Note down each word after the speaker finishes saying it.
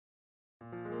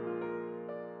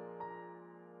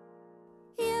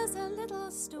Here's a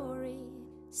little story,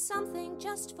 something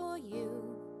just for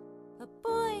you. A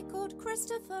boy called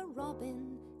Christopher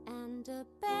Robin and a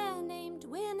bear named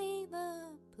Winnie the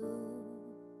Pooh.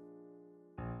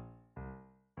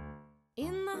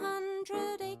 In the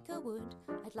 100-acre wood,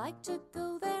 I'd like to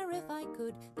go there if I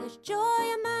could. There's joy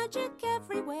and magic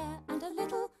everywhere, and a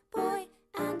little boy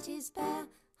and his bear.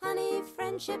 Honey,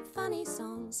 friendship, funny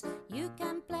songs, you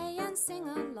can play and sing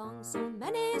along. So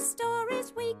many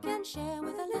stories we can share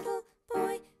with a little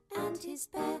boy and his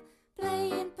bear.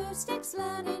 Playing poo sticks,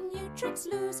 learning new tricks,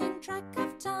 losing track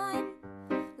of time.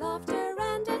 Laughter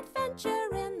and adventure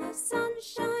in the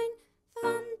sunshine,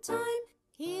 fun time.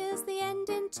 Here's the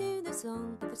ending to the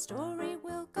song, but the story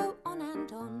will go on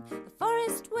and on. The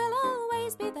forest will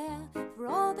always be there for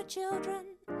all the children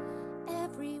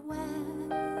everywhere.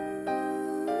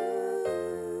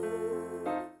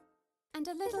 And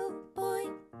a little boy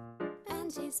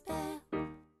and his bear.